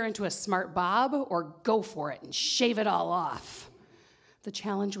cut my hair into a smart bob or go for it and shave it all off? The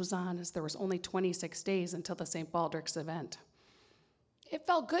challenge was on, as there was only 26 days until the St. Baldrick's event. It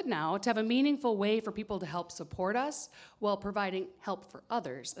felt good now to have a meaningful way for people to help support us while providing help for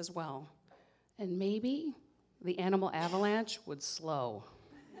others as well. And maybe the animal avalanche would slow.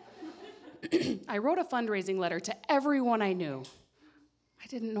 I wrote a fundraising letter to everyone I knew. I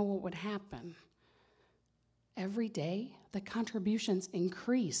didn't know what would happen. Every day, the contributions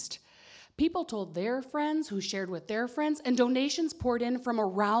increased. People told their friends who shared with their friends, and donations poured in from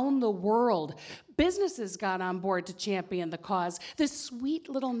around the world. Businesses got on board to champion the cause. This sweet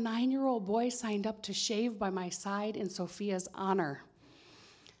little 9-year-old boy signed up to shave by my side in Sophia's honor.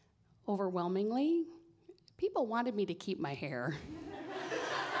 Overwhelmingly, people wanted me to keep my hair.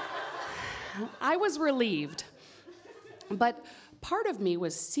 I was relieved. But part of me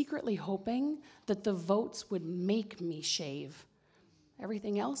was secretly hoping that the votes would make me shave.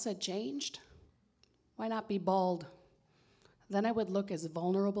 Everything else had changed. Why not be bald? Then I would look as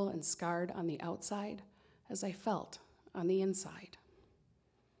vulnerable and scarred on the outside as I felt on the inside.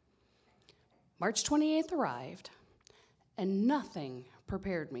 March 28th arrived, and nothing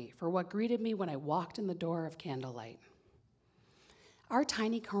prepared me for what greeted me when I walked in the door of Candlelight. Our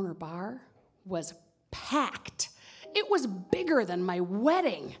tiny corner bar was packed. It was bigger than my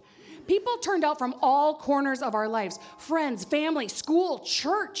wedding. People turned out from all corners of our lives: friends, family, school,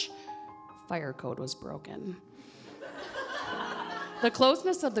 church. Fire code was broken. The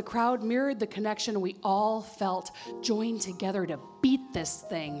closeness of the crowd mirrored the connection we all felt, joined together to beat this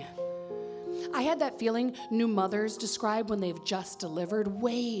thing. I had that feeling new mothers describe when they've just delivered.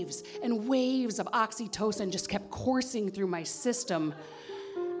 Waves and waves of oxytocin just kept coursing through my system.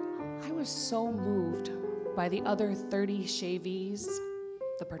 I was so moved by the other 30 shavees,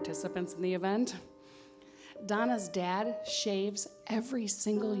 the participants in the event. Donna's dad shaves every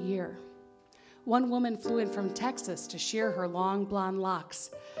single year. One woman flew in from Texas to shear her long blonde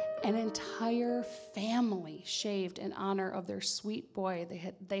locks. An entire family shaved in honor of their sweet boy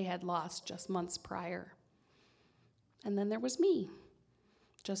they had lost just months prior. And then there was me,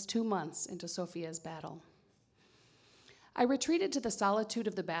 just 2 months into Sophia's battle. I retreated to the solitude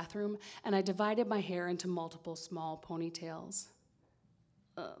of the bathroom, and I divided my hair into multiple small ponytails.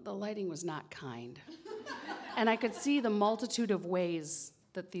 The lighting was not kind, and I could see the multitude of ways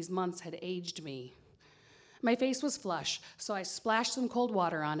that these months had aged me. My face was flush, so I splashed some cold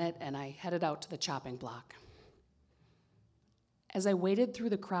water on it, and I headed out to the chopping block. As I waded through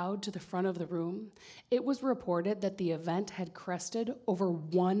the crowd to the front of the room, it was reported that the event had crested over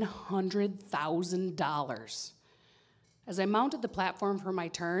 $100,000. As I mounted the platform for my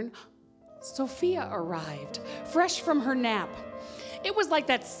turn, Sophia arrived, fresh from her nap. It was like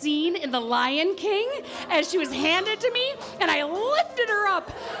that scene in The Lion King as she was handed to me, and I lifted her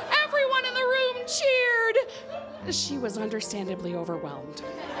up. Everyone in the room cheered. She was understandably overwhelmed.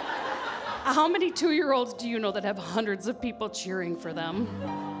 How many 2-year-olds do you know that have hundreds of people cheering for them?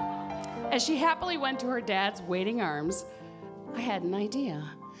 As she happily went to her dad's waiting arms, I had an idea.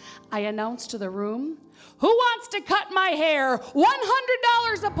 I announced to the room, "Who wants to cut my hair?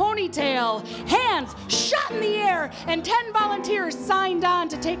 $100 a ponytail." Hands shot in the air, and 10 volunteers signed on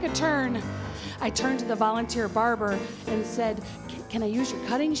to take a turn. I turned to the volunteer barber and said, "Can I use your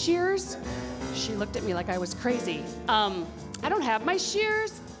cutting shears?" She looked at me like I was crazy. I don't have my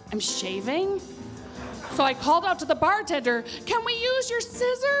shears. I'm shaving. So I called out to the bartender, "Can we use your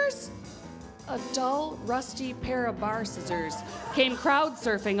scissors?" A dull, rusty pair of bar scissors came crowd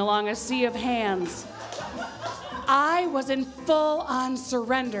surfing along a sea of hands. I was in full-on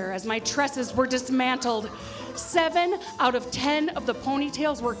surrender as my tresses were dismantled. 7 out of 10 of the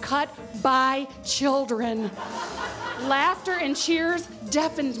ponytails were cut by children. Laughter and cheers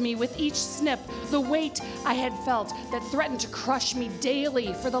deafened me with each snip. The weight I had felt that threatened to crush me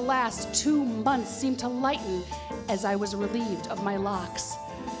daily for the last 2 months seemed to lighten as I was relieved of my locks.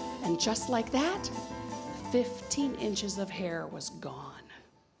 And just like that, 15 inches of hair was gone.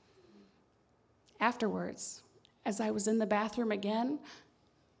 Afterwards, as I was in the bathroom again,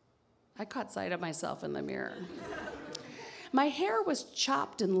 I caught sight of myself in the mirror. My hair was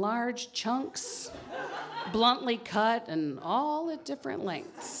chopped in large chunks, bluntly cut, and all at different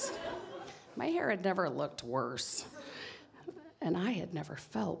lengths. My hair had never looked worse, and I had never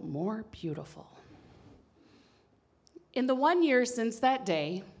felt more beautiful. In the 1 year since that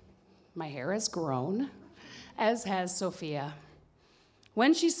day, my hair has grown, as has Sophia.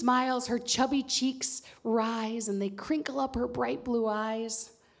 When she smiles, her chubby cheeks rise and they crinkle up her bright blue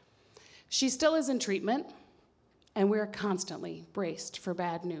eyes. She still is in treatment, and we're constantly braced for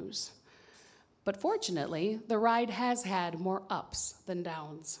bad news. But fortunately, the ride has had more ups than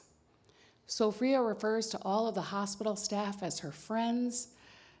downs. Sophia refers to all of the hospital staff as her friends,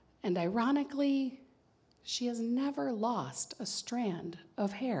 and ironically, she has never lost a strand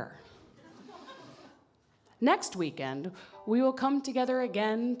of hair. Next weekend, we will come together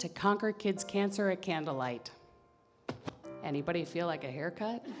again to conquer kids' cancer at Candlelight. Anybody feel like a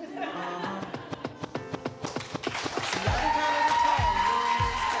haircut?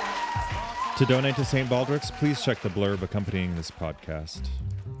 To donate to St. Baldrick's, please check the blurb accompanying this podcast.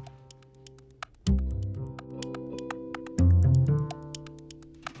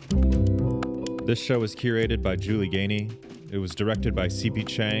 This show was curated by Julie Gainey. It was directed by C.P.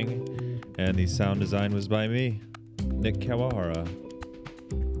 Chang, and the sound design was by me, Nick Kawahara.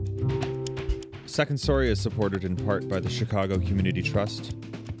 Second Story is supported in part by the Chicago Community Trust.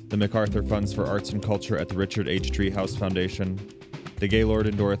 the MacArthur Funds for Arts and Culture at the Richard H. Treehouse Foundation, the Gaylord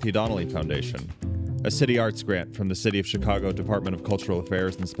and Dorothy Donnelly Foundation, a City Arts grant from the City of Chicago Department of Cultural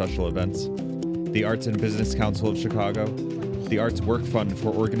Affairs and Special Events, the Arts and Business Council of Chicago, the Arts Work Fund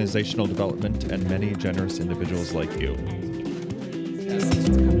for Organizational Development, and many generous individuals like you.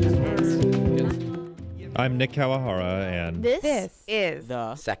 I'm Nick Kawahara, and This is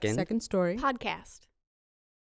the Second Story podcast.